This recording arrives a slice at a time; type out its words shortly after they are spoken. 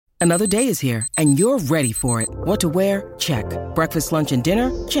Another day is here, and you're ready for it. What to wear? Check. Breakfast, lunch, and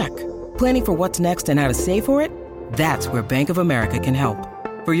dinner? Check. Planning for what's next and how to save for it? That's where Bank of America can help.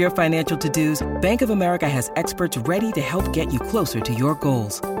 For your financial to-dos, Bank of America has experts ready to help get you closer to your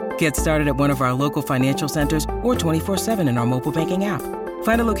goals. Get started at one of our local financial centers or 24/7 in our mobile banking app.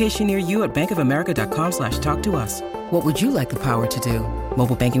 Find a location near you at bankofamerica.com/talktous. What would you like the power to do?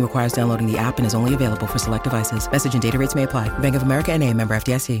 Mobile banking requires downloading the app and is only available for select devices. Message and data rates may apply. Bank of America N.A., member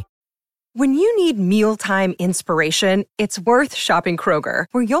FDIC. When you need mealtime inspiration, it's worth shopping Kroger,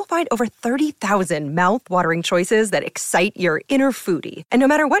 where you'll find over 30,000 mouth-watering choices that excite your inner foodie. And no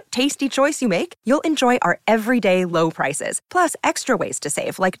matter what tasty choice you make, you'll enjoy our everyday low prices, plus extra ways to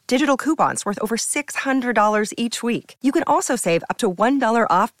save, like digital coupons worth over $600 each week. You can also save up to $1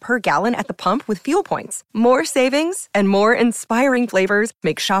 off per gallon at the pump with fuel points. More savings and more inspiring flavors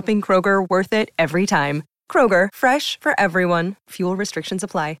make shopping Kroger worth it every time. Kroger, fresh for everyone. Fuel restrictions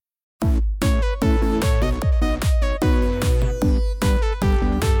apply.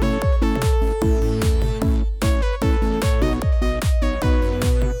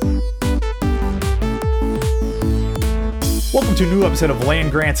 Welcome to a new episode of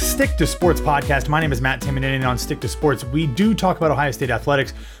Land Grant's Stick to Sports podcast. My name is Matt Tamanini, and on Stick to Sports, we do talk about Ohio State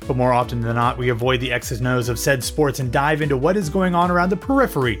athletics, but more often than not, we avoid the X's and O's of said sports and dive into what is going on around the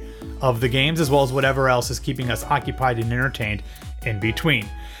periphery of the games, as well as whatever else is keeping us occupied and entertained in between.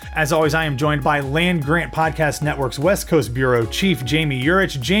 As always, I am joined by Land Grant Podcast Network's West Coast Bureau Chief Jamie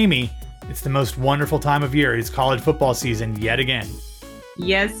Urich. Jamie, it's the most wonderful time of year. It's college football season yet again.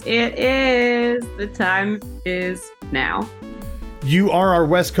 Yes, it is. The time is now. You are our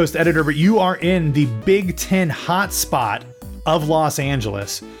West Coast editor, but you are in the Big Ten hotspot of Los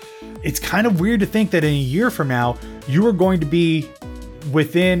Angeles. It's kind of weird to think that in a year from now, you are going to be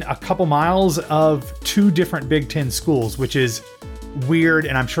within a couple miles of two different Big Ten schools, which is weird.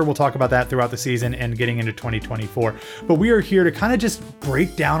 And I'm sure we'll talk about that throughout the season and getting into 2024. But we are here to kind of just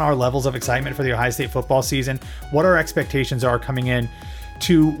break down our levels of excitement for the Ohio State football season, what our expectations are coming in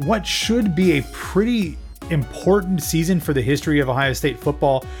to what should be a pretty important season for the history of Ohio State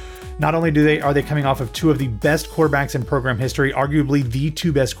football. Not only are they coming off of two of the best quarterbacks in program history, arguably the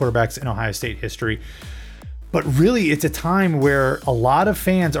two best quarterbacks in Ohio State history, but really it's a time where a lot of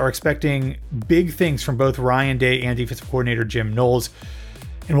fans are expecting big things from both Ryan Day and defensive coordinator Jim Knowles,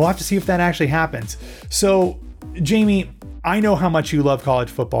 and we'll have to see if that actually happens. So, Jamie, I know how much you love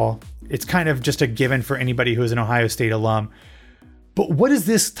college football. It's kind of just a given for anybody who is an Ohio State alum. But what does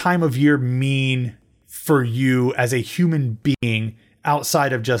this time of year mean for you as a human being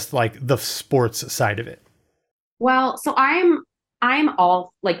outside of just like the sports side of it? Well, so I'm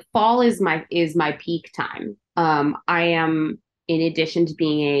all like fall is my peak time. I am, in addition to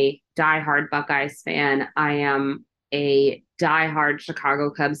being a diehard Buckeyes fan, I am a diehard Chicago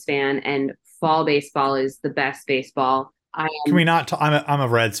Cubs fan, and fall baseball is the best baseball. Can we not? I'm a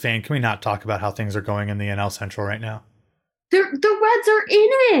Reds fan. Can we not talk about how things are going in the NL Central right now? The Reds are in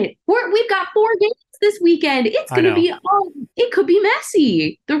it. We've got 4 games this weekend. It's going to be, it could be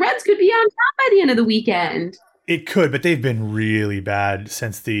messy. The Reds could be on top by the end of the weekend. It could, but they've been really bad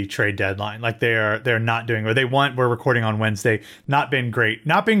since the trade deadline. Like they're not doing what they want. We're recording on Wednesday. Not been great.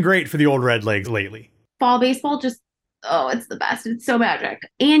 Not been great for the old Red Legs lately. Fall baseball it's the best. It's so magic.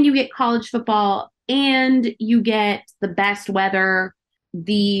 And you get college football, and you get the best weather.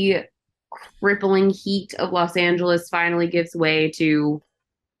 The crippling heat of Los Angeles finally gives way to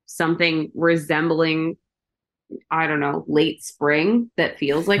something resembling, I don't know, late spring that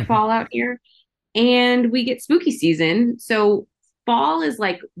feels like fall out here. And we get spooky season. So fall is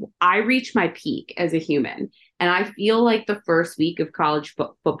like, I reach my peak as a human. And I feel like the first week of college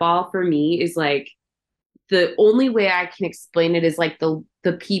football for me is like, the only way I can explain it is like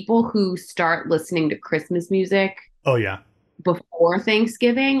the people who start listening to Christmas music. Oh yeah. Before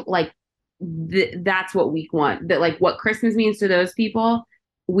Thanksgiving, like that's what week one, that like what Christmas means to those people,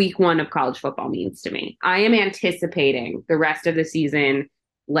 week one of college football means to me. I am anticipating the rest of the season,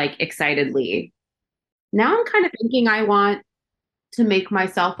 like excitedly. Now I'm kind of thinking I want to make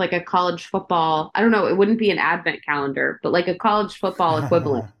myself like a college football, I don't know, it wouldn't be an advent calendar, but like a college football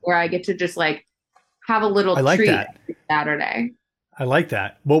equivalent where I get to just like have a little treat every Saturday. I like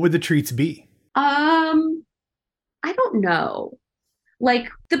that. What would the treats be? I don't know.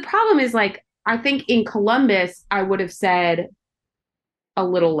 Like, the problem is, like, I think in Columbus, I would have said a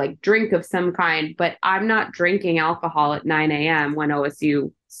little, like, drink of some kind, but I'm not drinking alcohol at 9 a.m. when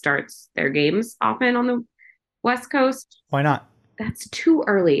OSU starts their games often on the West Coast. Why not? That's too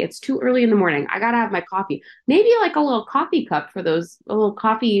early. It's too early in the morning. I got to have my coffee. Maybe, like, a little coffee cup for those, a little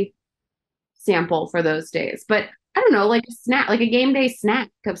coffee sample for those days. But I don't know, like a snack, like a game day snack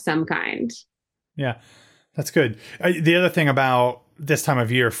of some kind. Yeah, that's good. The other thing about this time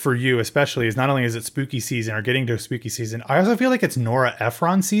of year for you especially is not only is it spooky season or getting to spooky season, I also feel like it's Nora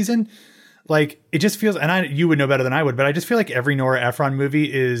Ephron season. Like it just feels, and you would know better than I would, but I just feel like every Nora Ephron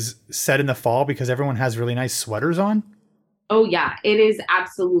movie is set in the fall because everyone has really nice sweaters on. Oh yeah, it is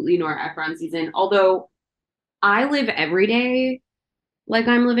absolutely Nora Ephron season. Although I live every day like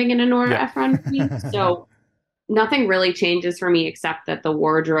I'm living in a Nora Yeah. Ephron movie, so nothing really changes for me except that the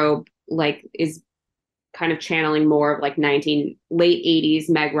wardrobe like is kind of channeling more of like late 80s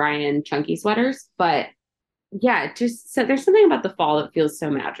Meg Ryan chunky sweaters. But yeah, just so there's something about the fall that feels so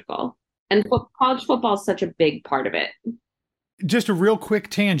magical. And college football is such a big part of it. Just a real quick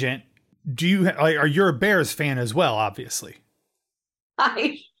tangent. Are you a Bears fan as well, obviously?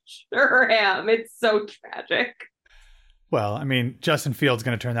 I sure am. It's so tragic. Well, I mean, Justin Fields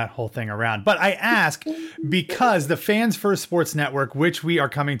going to turn that whole thing around. But I ask because the Fans First Sports Network, which we are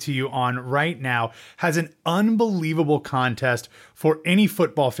coming to you on right now, has an unbelievable contest for any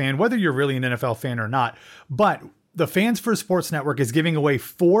football fan, whether you're really an NFL fan or not. But the Fans First Sports Network is giving away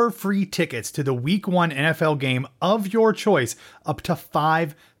 4 free tickets to the Week 1 NFL game of your choice, up to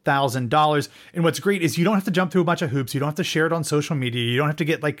 $5,000. And what's great is you don't have to jump through a bunch of hoops. You don't have to share it on social media. You don't have to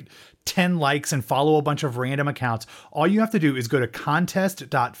get like 10 likes and follow a bunch of random accounts. All you have to do is go to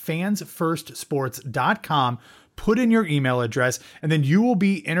contest.fansfirstsports.com, put in your email address, and then you will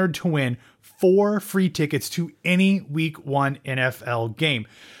be entered to win 4 free tickets to any Week 1 NFL game.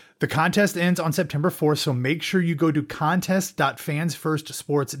 The contest ends on September 4th, so make sure you go to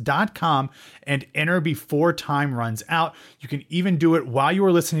contest.fansfirstsports.com and enter before time runs out. You can even do it while you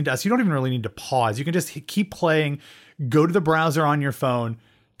are listening to us. You don't even really need to pause. You can just keep playing, go to the browser on your phone,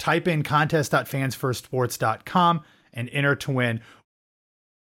 type in contest.fansfirstsports.com, and enter to win.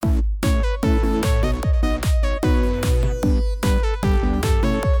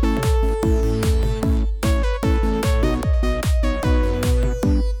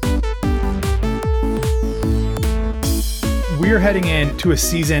 We're heading into a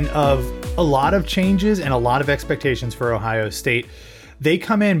season of a lot of changes and a lot of expectations for Ohio State. They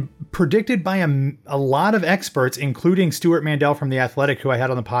come in predicted by a lot of experts, including Stuart Mandel from The Athletic, who I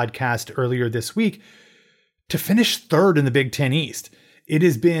had on the podcast earlier this week, to finish third in the Big Ten East. It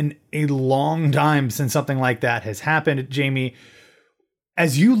has been a long time since something like that has happened. Jamie,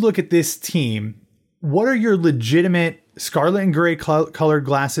 as you look at this team, what are your legitimate scarlet and gray colored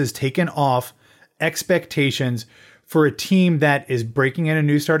glasses taken off expectations for a team that is breaking in a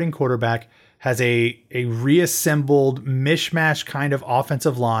new starting quarterback, has a reassembled mishmash kind of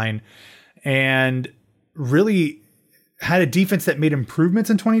offensive line, and really had a defense that made improvements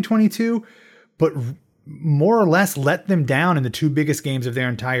in 2022, but more or less let them down in the 2 biggest games of their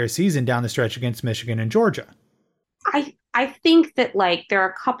entire season down the stretch against Michigan and Georgia? I think that like there are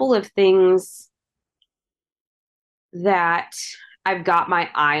a couple of things that I've got my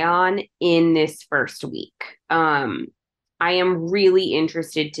eye on in this first week. I am really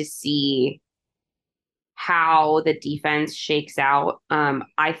interested to see how the defense shakes out.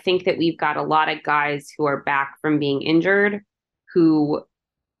 I think that we've got a lot of guys who are back from being injured who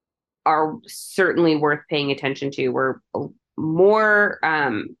are certainly worth paying attention to. We're more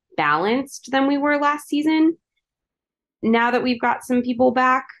balanced than we were last season. Now that we've got some people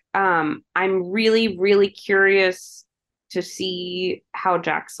back, I'm really, really curious to see how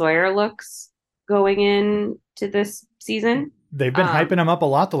Jack Sawyer looks going into this season. They've been hyping him up a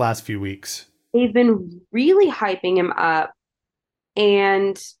lot the last few weeks. They've been really hyping him up.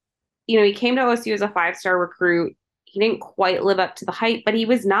 And, you know, he came to OSU as a 5-star recruit. He didn't quite live up to the hype, but he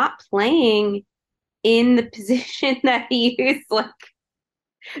was not playing in the position that he is like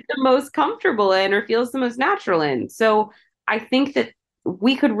the most comfortable in or feels the most natural in. So I think that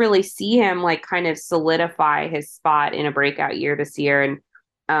we could really see him like kind of solidify his spot in a breakout year this year. And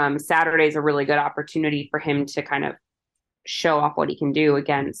Saturday is a really good opportunity for him to kind of show off what he can do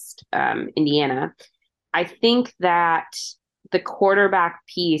against Indiana. I think that the quarterback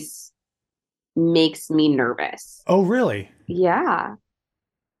piece makes me nervous. Oh, really? Yeah.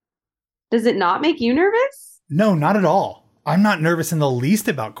 Does it not make you nervous? No, not at all. I'm not nervous in the least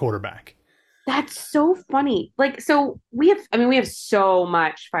about quarterback. That's so funny. Like, so we have so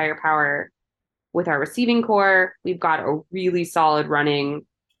much firepower with our receiving core. We've got a really solid running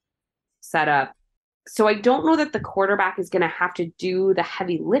setup. So I don't know that the quarterback is going to have to do the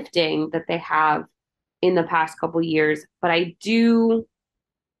heavy lifting that they have in the past couple of years, but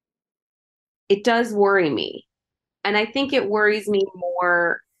it does worry me. And I think it worries me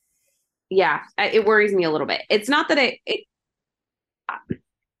more. Yeah, it worries me a little bit. It's not that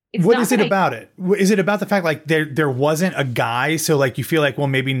What is it about it? Is it about the fact like there wasn't a guy, so like you feel like, well,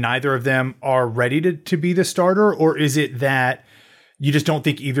 maybe neither of them are ready to be the starter, or is it that you just don't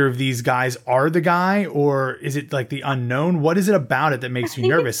think either of these guys are the guy, or is it like the unknown? What is it about it that makes you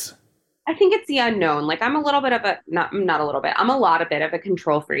nervous? I think it's the unknown. Like I'm a little bit of a not a little bit. I'm a lot of bit of a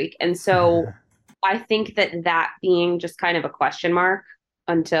control freak, and so I think that being just kind of a question mark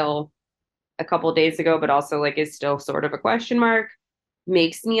until a couple of days ago, but also like is still sort of a question mark,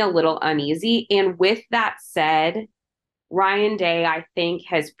 makes me a little uneasy. And with that said, Ryan Day, I think,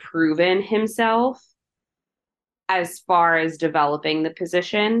 has proven himself as far as developing the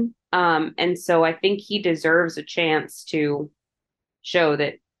position. And so I think he deserves a chance to show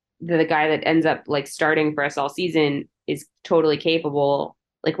that the guy that ends up like starting for us all season is totally capable.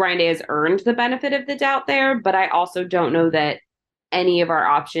 Like Ryan Day has earned the benefit of the doubt there, but I also don't know that any of our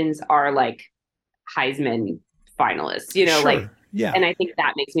options are like Heisman finalists, Sure. like, yeah. And I think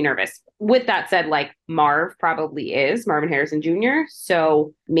that makes me nervous. With that said, like Marvin Harrison Jr.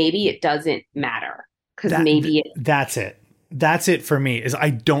 So maybe it doesn't matter because that's it. That's it for me is I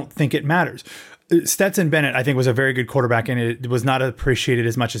don't think it matters. Stetson Bennett, I think, was a very good quarterback, and it was not appreciated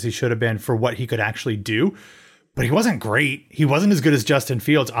as much as he should have been for what he could actually do. But he wasn't great. He wasn't as good as Justin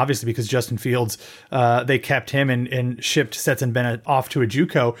Fields, obviously, because Justin Fields, they kept him and shipped Stetson Bennett off to a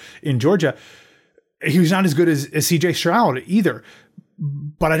JUCO in Georgia. He was not as good as CJ Stroud either.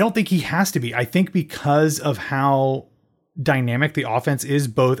 But I don't think he has to be. I think because of how dynamic the offense is,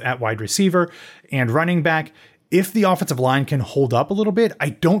 both at wide receiver and running back, if the offensive line can hold up a little bit,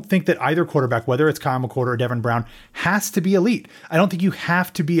 I don't think that either quarterback, whether it's Kyle McCord or Devin Brown, has to be elite. I don't think you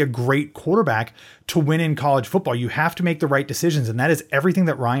have to be a great quarterback to win in college football. You have to make the right decisions. And that is everything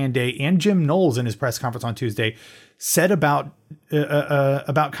that Ryan Day and Jim Knowles in his press conference on Tuesday said about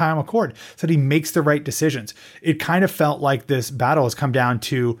Kyle McCord. Said he makes the right decisions. It kind of felt like this battle has come down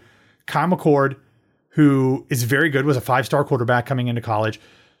to Kyle McCord, who is very good, was a 5-star quarterback coming into college,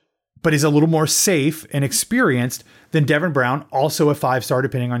 but is a little more safe and experienced than Devin Brown, also a 5-star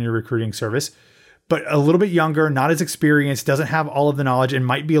depending on your recruiting service, but a little bit younger, not as experienced, doesn't have all of the knowledge, and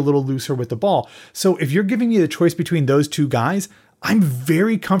might be a little looser with the ball. So if you're giving me the choice between those two guys, I'm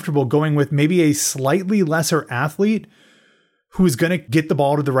very comfortable going with maybe a slightly lesser athlete who is going to get the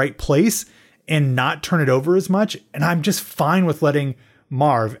ball to the right place and not turn it over as much. And I'm just fine with letting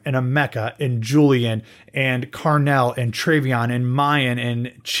Marv and Emeka and Julian and Carnell and Travion and Mayan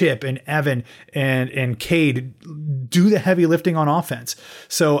and Chip and Evan and Cade do the heavy lifting on offense.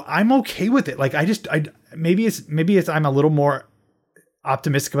 So I'm okay with it. Like maybe it's I'm a little more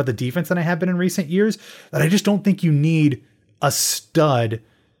optimistic about the defense than I have been in recent years, that I just don't think you need a stud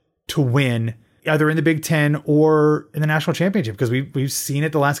to win either in the Big Ten or in the national championship, because we've seen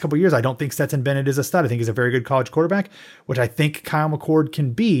it the last couple of years. I don't think Stetson Bennett is a stud. I think he's a very good college quarterback, which I think Kyle McCord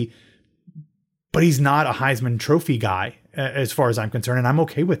can be, but he's not a Heisman Trophy guy as far as I'm concerned, and I'm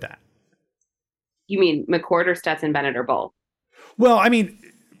okay with that. You mean McCord or Stetson Bennett or both? Well, I mean,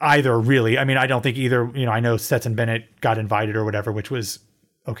 either really. I mean, I don't think either, I know Stetson Bennett got invited or whatever, which was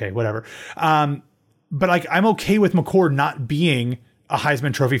okay, whatever. But like, I'm okay with McCord not being a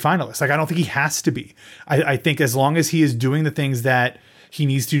Heisman Trophy finalist. Like, I don't think he has to be. I think as long as he is doing the things that he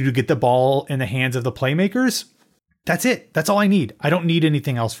needs to do to get the ball in the hands of the playmakers, that's it. That's all I need. I don't need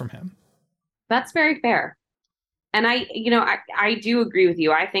anything else from him. That's very fair. And I do agree with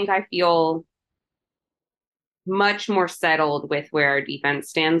you. I think I feel much more settled with where our defense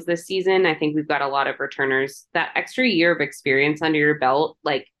stands this season. I think we've got a lot of returners. That extra year of experience under your belt,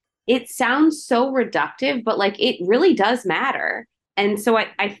 like, it sounds so reductive, but like, it really does matter. And so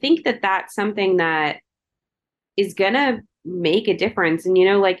I think that that's something that is going to make a difference. And,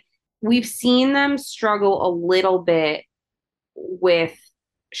 like, we've seen them struggle a little bit with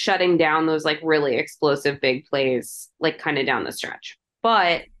shutting down those like really explosive big plays, like kind of down the stretch.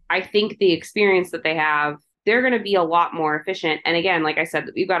 But I think the experience that they have, they're going to be a lot more efficient. And again, like I said,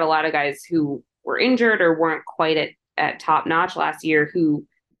 we've got a lot of guys who were injured or weren't quite at top notch last year who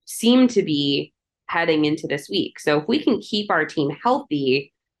seem to be heading into this week. So if we can keep our team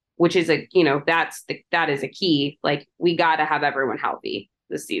healthy, which is that is a key, like, we got to have everyone healthy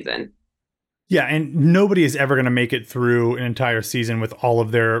this season. Yeah, and nobody is ever going to make it through an entire season with all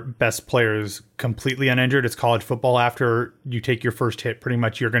of their best players completely uninjured. It's college football. After you take your first hit, pretty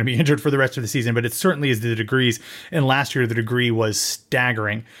much you're going to be injured for the rest of the season, but it certainly is the degrees. And last year, the degree was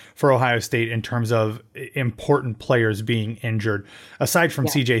staggering for Ohio State in terms of important players being injured, aside from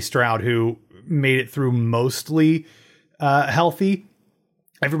CJ Stroud, who made it through mostly healthy.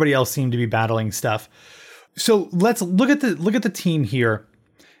 Everybody else seemed to be battling stuff. So let's look at the team here.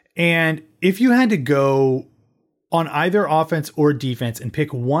 And if you had to go on either offense or defense and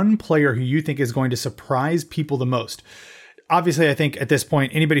pick one player who you think is going to surprise people the most. Obviously, I think at this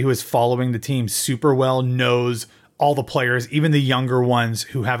point, anybody who is following the team super well knows all the players, even the younger ones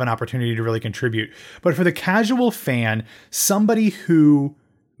who have an opportunity to really contribute. But for the casual fan, somebody who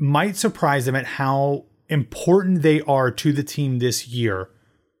might surprise them at how important they are to the team this year,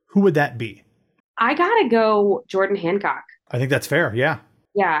 who would that be? I gotta go Jordan Hancock. I think that's fair. Yeah.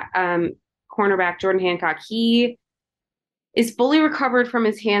 Yeah. Cornerback Jordan Hancock. He is fully recovered from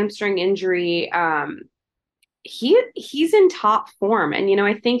his hamstring injury. He's in top form. And,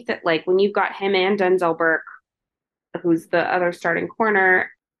 I think that like when you've got him and Denzel Burke, who's the other starting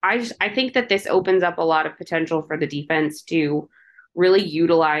corner, I think that this opens up a lot of potential for the defense to really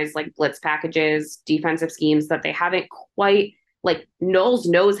utilize like blitz packages, defensive schemes that they haven't quite, like Knowles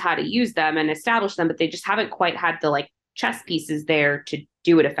knows how to use them and establish them, but they just haven't quite had the like chess pieces there to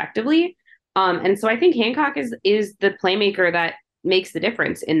do it effectively. And so I think Hancock is the playmaker that makes the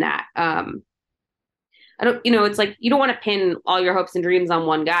difference in that. I don't, it's like you don't want to pin all your hopes and dreams on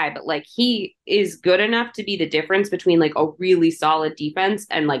one guy, but like he is good enough to be the difference between like a really solid defense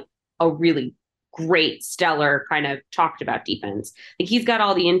and like a really great, stellar kind of talked about defense. Like he's got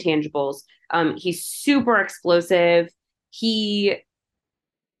all the intangibles. He's super explosive. He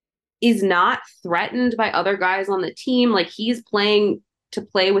is not threatened by other guys on the team. Like he's playing to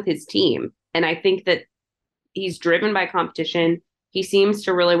play with his team. And I think that he's driven by competition. He seems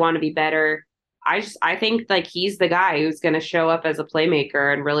to really want to be better. I think like he's the guy who's going to show up as a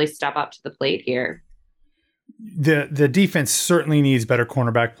playmaker and really step up to the plate here. The defense certainly needs better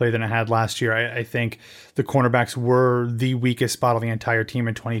cornerback play than it had last year. I think the cornerbacks were the weakest spot of the entire team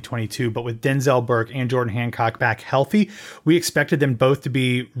in 2022. But with Denzel Burke and Jordan Hancock back healthy, we expected them both to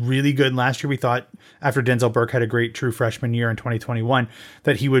be really good last year. We thought after Denzel Burke had a great true freshman year in 2021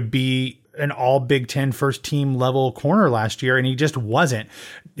 that he would be an all Big Ten first team level corner last year, and he just wasn't.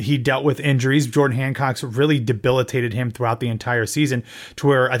 He dealt with injuries. Jordan Hancock's really debilitated him throughout the entire season to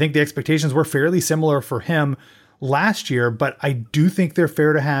where I think the expectations were fairly similar for him last year, but I do think they're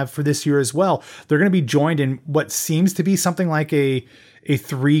fair to have for this year as well. They're going to be joined in what seems to be something like a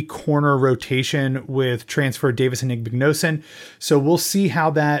 3-corner rotation with transfer Davis and Igbinosun. So we'll see how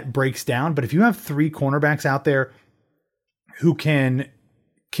that breaks down. But if you have 3 cornerbacks out there who can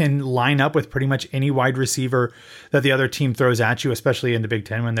line up with pretty much any wide receiver that the other team throws at you, especially in the Big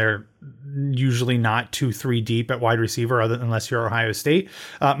Ten when they're usually not 2-3 deep at wide receiver, unless you're Ohio State.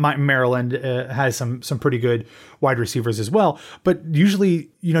 Maryland has some pretty good wide receivers as well, but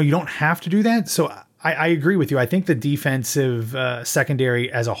usually, you don't have to do that. So I agree with you. I think the defensive secondary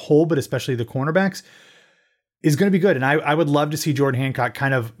as a whole, but especially the cornerbacks, is going to be good. And I would love to see Jordan Hancock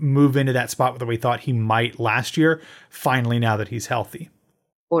kind of move into that spot that we thought he might last year, finally, now that he's healthy.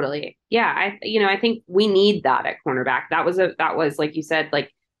 Totally. Yeah. I think we need that at cornerback. That was like you said,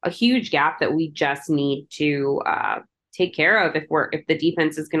 like a huge gap that we just need to take care of if the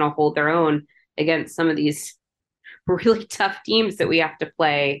defense is going to hold their own against some of these really tough teams that we have to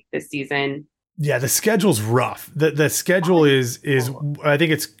play this season. Yeah, the schedule's rough. The schedule is I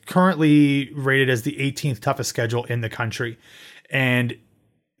think it's currently rated as the 18th toughest schedule in the country. And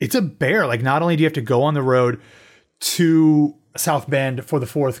it's a bear. Like not only do you have to go on the road to South Bend for the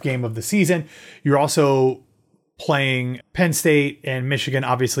 4th game of the season, you're also playing Penn State and Michigan,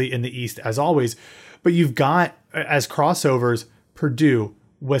 obviously in the East as always, but you've got as crossovers, Purdue,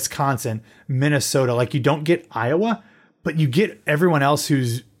 Wisconsin, Minnesota. Like you don't get Iowa, but you get everyone else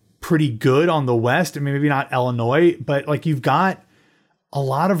who's pretty good on the West. I mean, maybe not Illinois, but like you've got a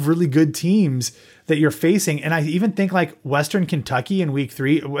lot of really good teams that you're facing. And I even think like Western Kentucky in week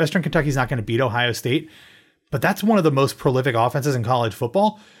 3, Western Kentucky's not going to beat Ohio State, but that's one of the most prolific offenses in college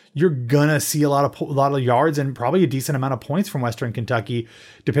football. You're gonna see a lot of yards and probably a decent amount of points from Western Kentucky,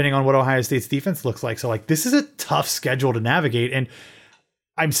 depending on what Ohio State's defense looks like. So like this is a tough schedule to navigate, and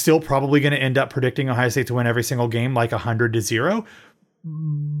I'm still probably going to end up predicting Ohio State to win every single game, like 100-0.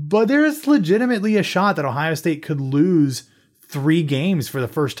 But there's legitimately a shot that Ohio State could lose 3 games for the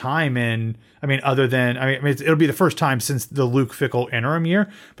first time it'll be the first time since the Luke Fickell interim year.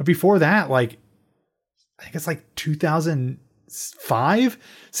 But before that, like I think it's like 2005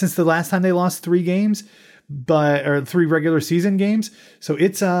 since the last time they lost 3 games, or 3 regular season games. So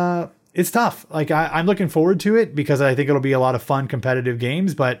it's tough. Like I'm looking forward to it because I think it'll be a lot of fun, competitive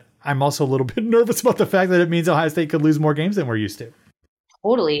games, but I'm also a little bit nervous about the fact that it means Ohio State could lose more games than we're used to.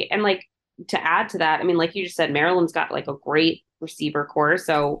 Totally. And like to add to that, I mean, like you just said, Maryland's got like a great receiver core.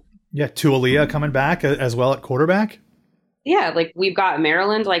 So yeah, Tualia coming back as well at quarterback. Yeah, like we've got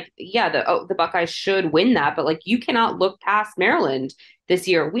Maryland, like, yeah, the Buckeyes should win that, but like you cannot look past Maryland this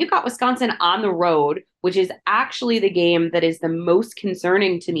year. We've got Wisconsin on the road which is actually the game that is the most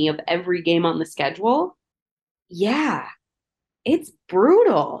concerning to me of every game on the schedule. Yeah, it's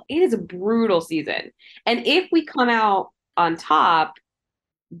brutal. It is a brutal season. And if we come out on top,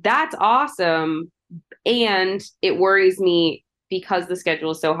 that's awesome. And it worries me because the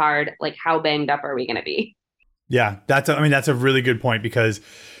schedule is so hard. Like, how banged up are we going to be? Yeah, that's a really good point, because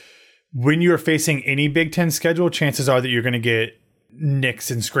when you're facing any Big Ten schedule, chances are that you're going to get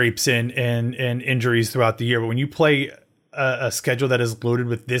nicks and scrapes and injuries throughout the year. But when you play a schedule that is loaded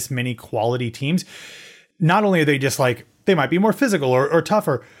with this many quality teams, not only are they just like, they might be more physical or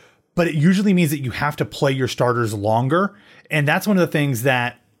tougher, but it usually means that you have to play your starters longer. And that's one of the things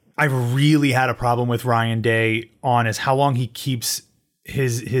that I've really had a problem with Ryan Day on, is how long he keeps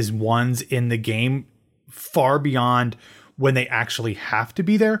his ones in the game far beyond when they actually have to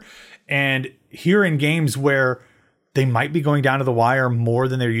be there. And here in games where they might be going down to the wire more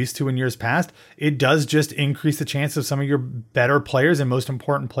than they're used to in years past, it does just increase the chance of some of your better players and most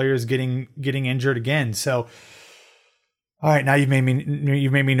important players getting injured again. So, all right, now you've made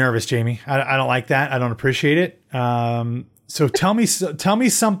me nervous, Jamie. I don't like that. I don't appreciate it. So tell me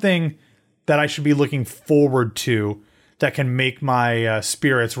something that I should be looking forward to that can make my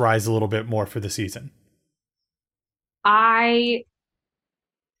spirits rise a little bit more for the season. I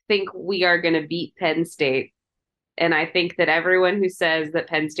think we are going to beat Penn State. And I think that everyone who says that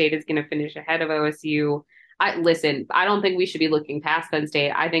Penn State is going to finish ahead of OSU, I don't think we should be looking past Penn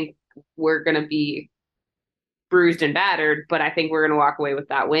State. I think we're going to be bruised and battered, but I think we're going to walk away with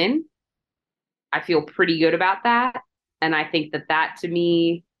that win. I feel pretty good about that. And I think that to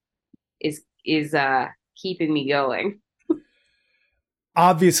me is keeping me going.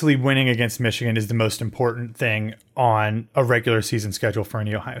 Obviously, winning against Michigan is the most important thing on a regular season schedule for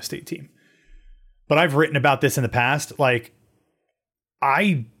any Ohio State team. But I've written about this in the past. Like,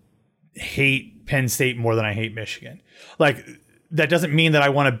 I hate Penn State more than I hate Michigan. Like, that doesn't mean that I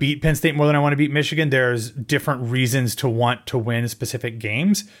want to beat Penn State more than I want to beat Michigan. There's different reasons to want to win specific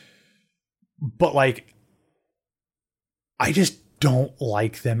games. But, like, I just don't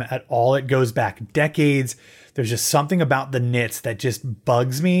like them at all. It goes back decades. There's just something about the Nits that just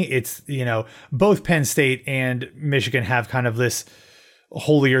bugs me. It's, both Penn State and Michigan have kind of this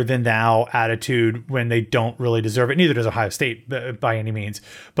holier than thou attitude when they don't really deserve it. Neither does Ohio State by any means,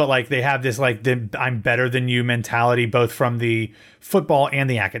 but like they have this like I'm better than you mentality, both from the football and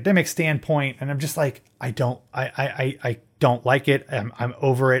the academic standpoint. And I'm just like, I don't like it. I'm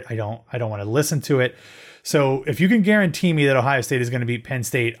over it. I don't want to listen to it. So if you can guarantee me that Ohio State is going to beat Penn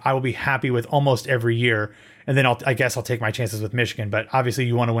State, I will be happy with almost every year. And then I guess I'll take my chances with Michigan, but obviously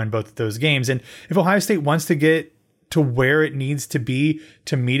you want to win both of those games. And if Ohio State wants to get to where it needs to be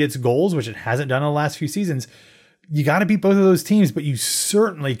to meet its goals, which it hasn't done in the last few seasons, you got to beat both of those teams, but you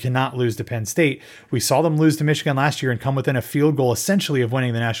certainly cannot lose to Penn State. We saw them lose to Michigan last year and come within a field goal essentially of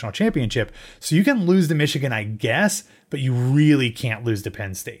winning the national championship. So you can lose to Michigan, I guess, but you really can't lose to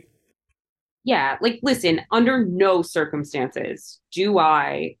Penn State. Yeah, like, listen, under no circumstances do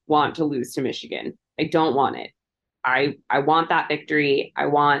I want to lose to Michigan. I don't want it. I want that victory. I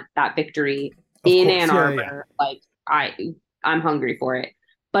want that victory in Ann Arbor. Yeah. Like, I'm hungry for it.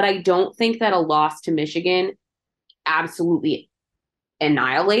 But I don't think that a loss to Michigan absolutely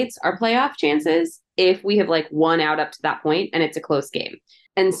annihilates our playoff chances if we have like won out up to that point and it's a close game.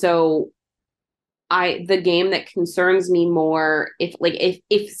 And so the game that concerns me more,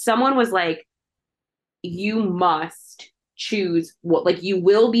 if someone was like, you must choose you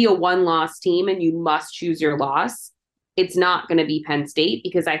will be a one-loss team and you must choose your loss, it's not going to be Penn State,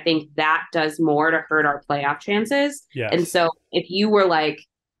 because I think that does more to hurt our playoff chances. Yes. And so if you were like,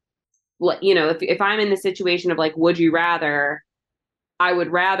 if I'm in the situation of like, would you rather, I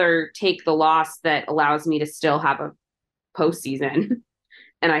would rather take the loss that allows me to still have a postseason.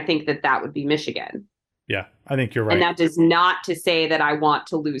 And I think that would be Michigan. Yeah, I think you're right. And that is not to say that I want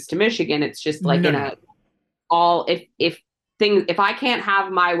to lose to Michigan. It's just like if I can't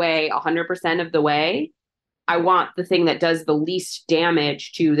have my way 100% of the way, I want the thing that does the least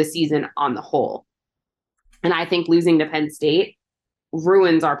damage to the season on the whole. And I think losing to Penn State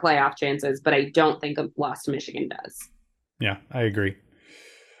ruins our playoff chances, but I don't think a loss to Michigan does. Yeah, I agree.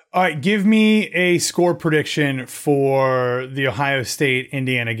 All right, give me a score prediction for the Ohio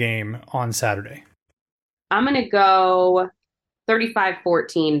State-Indiana game on Saturday. I'm going to go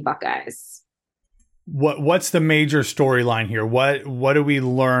 35-14 Buckeyes. What's the major storyline here? What do we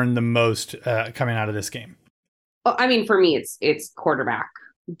learn the most coming out of this game? Well, I mean, for me, it's quarterback.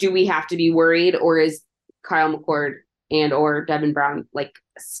 Do we have to be worried, or is Kyle McCord and or Devin Brown like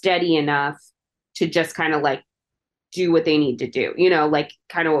steady enough to just kind of like do what they need to do. You know, like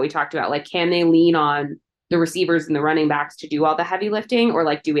kind of what we talked about. Like, can they lean on the receivers and the running backs to do all the heavy lifting, or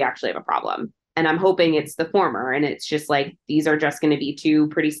like, do we actually have a problem? And I'm hoping it's the former. And it's just like, these are just going to be two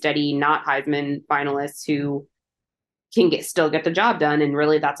pretty steady, not Heisman finalists who can still get the job done. And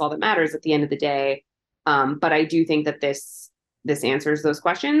really that's all that matters at the end of the day. But I do think that this answers those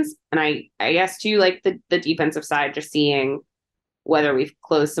questions. And I guess too, like the defensive side, just seeing whether we've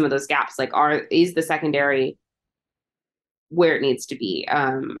closed some of those gaps, like is the secondary where it needs to be?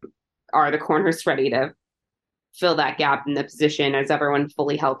 Are the corners ready to fill that gap in the position? Is everyone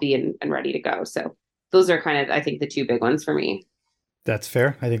fully healthy and ready to go? So those are kind of, I think, the two big ones for me. That's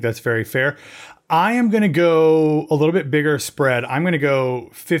fair. I think that's very fair. I am going to go a little bit bigger spread. I'm going to go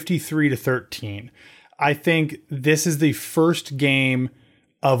 53-13. I think this is the first game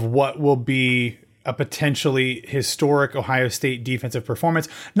of what will be a potentially historic Ohio State defensive performance.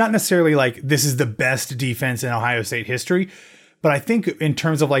 Not necessarily like this is the best defense in Ohio State history, but I think in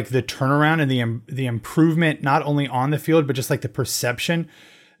terms of like the turnaround and the improvement, not only on the field, but just like the perception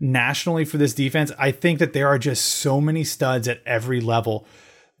nationally for this defense, I think that there are just so many studs at every level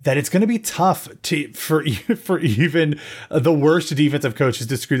that it's going to be tough for even the worst defensive coaches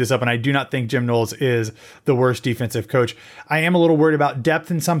to screw this up. And I do not think Jim Knowles is the worst defensive coach. I am a little worried about depth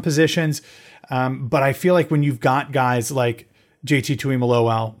in some positions, but I feel like when you've got guys like JT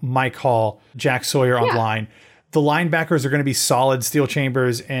Tuimoloau, Mike Hall, Jack Sawyer on line, the linebackers are going to be solid. Steel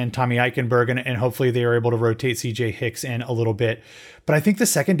Chambers and Tommy Eichenberg, and hopefully they are able to rotate CJ Hicks in a little bit. But I think the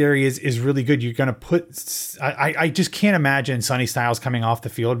secondary is really good. You're going to put, I just can't imagine Sonny Styles coming off the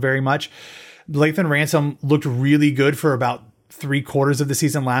field very much. Lathan Ransom looked really good for about 3/4 of the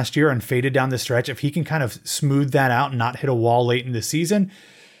season last year and faded down the stretch. If he can kind of smooth that out and not hit a wall late in the season,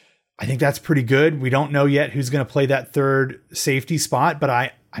 I think that's pretty good. We don't know yet who's going to play that third safety spot, but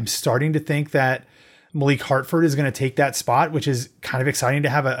I'm starting to think that Malik Hartford is going to take that spot, which is kind of exciting to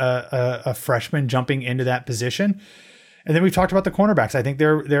have a freshman jumping into that position. And then we've talked about the cornerbacks. I think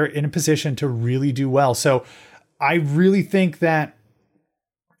they're in a position to really do well. So I really think that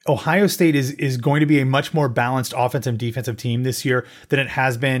Ohio State is going to be a much more balanced offensive and defensive team this year than it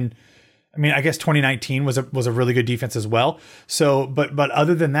has been. I mean, I guess 2019 was a really good defense as well. So, but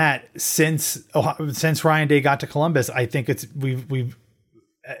other than that, since Ryan Day got to Columbus, I think we've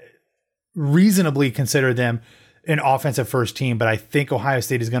reasonably considered them an offensive first team. But I think Ohio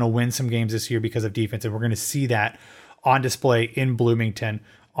State is going to win some games this year because of defense, and we're going to see that on display in Bloomington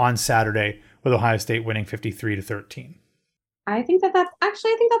on Saturday, with Ohio State winning 53-13. I think that's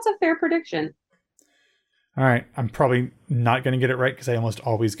a fair prediction. All right. I'm probably not going to get it right because I almost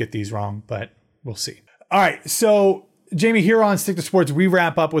always get these wrong, but we'll see. All right. So, Jamie, here on Stick to Sports, we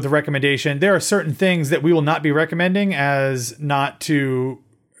wrap up with a recommendation. There are certain things that we will not be recommending as not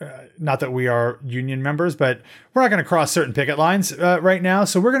that we are union members, but we're not going to cross certain picket lines right now.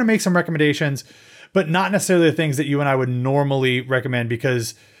 So we're going to make some recommendations, but not necessarily the things that you and I would normally recommend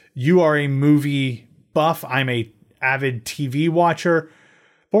because you are a movie buff. I'm a avid TV watcher,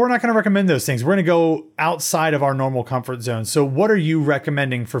 but we're not going to recommend those things. We're going to go outside of our normal comfort zone. So what are you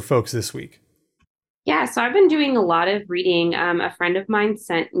recommending for folks this week? Yeah, so I've been doing a lot of reading. A friend of mine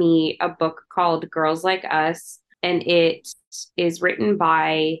sent me a book called Girls Like Us, and it is written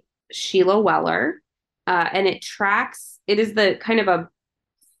by Sheila Weller. And it is the kind of a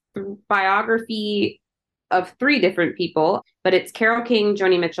biography of 3 different people, but it's Carole King,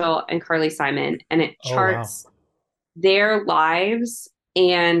 Joni Mitchell, and Carly Simon. And it charts their lives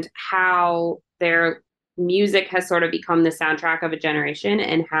and how their music has sort of become the soundtrack of a generation,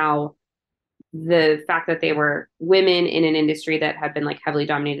 and how the fact that they were women in an industry that had been like heavily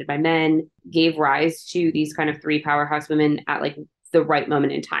dominated by men gave rise to these kind of 3 powerhouse women at like the right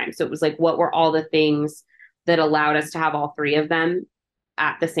moment in time. So it was like, what were all the things that allowed us to have all 3 of them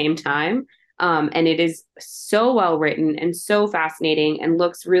at the same time? And it is so well written and so fascinating, and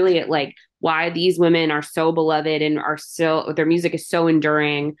looks really at like why these women are so beloved and their music is so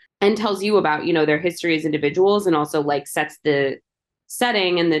enduring, and tells you about, their history as individuals, and also like sets the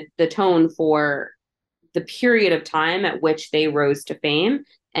setting and the tone for the period of time at which they rose to fame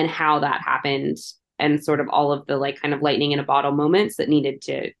and how that happened, and sort of all of the like kind of lightning in a bottle moments that needed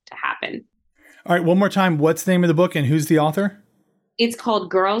to happen. All right. One more time. What's the name of the book and who's the author? It's called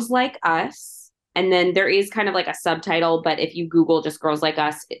Girls Like Us. And then there is kind of like a subtitle, but if you Google just Girls Like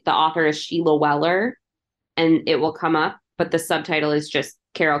Us, the author is Sheila Weller, and it will come up. But the subtitle is just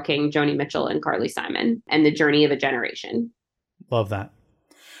Carole King, Joni Mitchell, and Carly Simon, and the journey of a generation. Love that.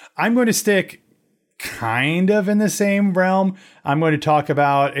 I'm going to stick kind of in the same realm. I'm going to talk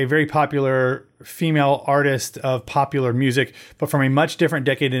about a very popular female artist of popular music, but from a much different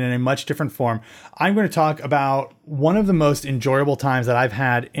decade and in a much different form. I'm going to talk about one of the most enjoyable times that I've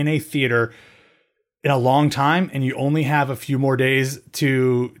had in a theater in a long time, and you only have a few more days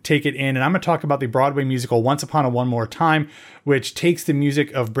to take it in. And I'm going to talk about the Broadway musical Once Upon a One More Time, which takes the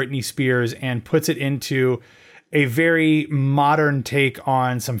music of Britney Spears and puts it into a very modern take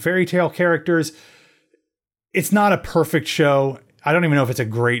on some fairy tale characters. It's not a perfect show. I don't even know if it's a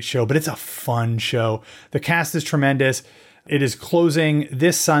great show, but it's a fun show. The cast is tremendous. It is closing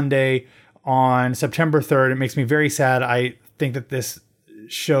this Sunday on September 3rd. It makes me very sad. I think that this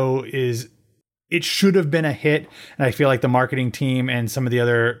show it should have been a hit. And I feel like the marketing team and some of the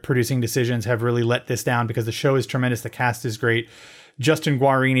other producing decisions have really let this down because the show is tremendous. The cast is great. Justin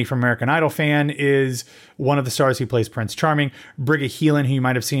Guarini from American Idol fan is one of the stars. He plays Prince Charming. Briga Heelan, who you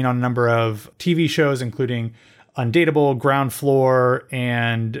might have seen on a number of TV shows, including Undateable, Ground Floor,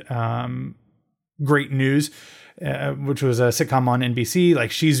 and Great News, which was a sitcom on NBC.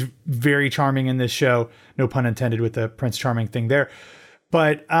 Like, she's very charming in this show. No pun intended with the Prince Charming thing there.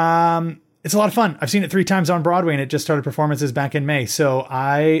 But it's a lot of fun. I've seen it 3 times on Broadway, and it just started performances back in May. So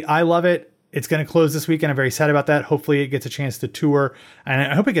I love it. It's going to close this weekend. I'm very sad about that. Hopefully it gets a chance to tour, and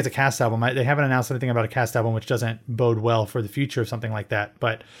I hope it gets a cast album. They haven't announced anything about a cast album, which doesn't bode well for the future of something like that.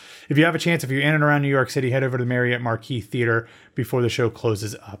 But if you have a chance, if you're in and around New York City, head over to the Marriott Marquis Theater before the show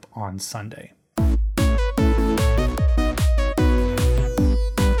closes up on Sunday.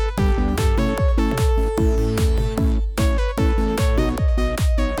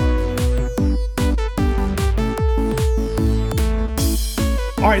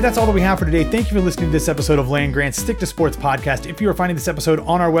 All right, that's all that we have for today. Thank you for listening to this episode of Land Grant's Stick to Sports podcast. If you are finding this episode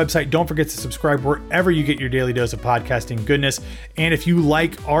on our website, don't forget to subscribe wherever you get your daily dose of podcasting goodness. And if you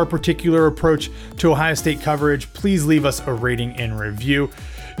like our particular approach to Ohio State coverage, please leave us a rating and review.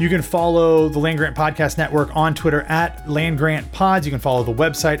 You can follow the Land Grant Podcast Network on Twitter at Land Grant Pods. You can follow the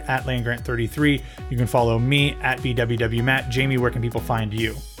website at Land Grant 33. You can follow me at BWW Matt. Jamie, where can people find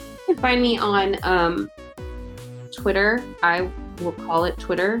you? You can find me on Twitter. I will call it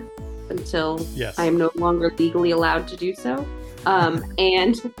Twitter until I am no longer legally allowed to do so.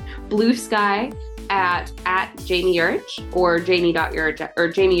 And Blue Sky at Jamie Urich or Jamie.Urich or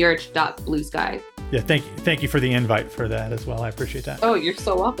JamieUrich.BlueSky. Yeah, thank you for the invite for that as well. I appreciate that. Oh, you're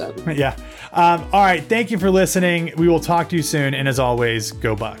so welcome. Yeah. All right. Thank you for listening. We will talk to you soon. And as always,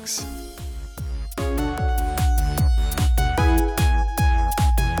 go Bucks.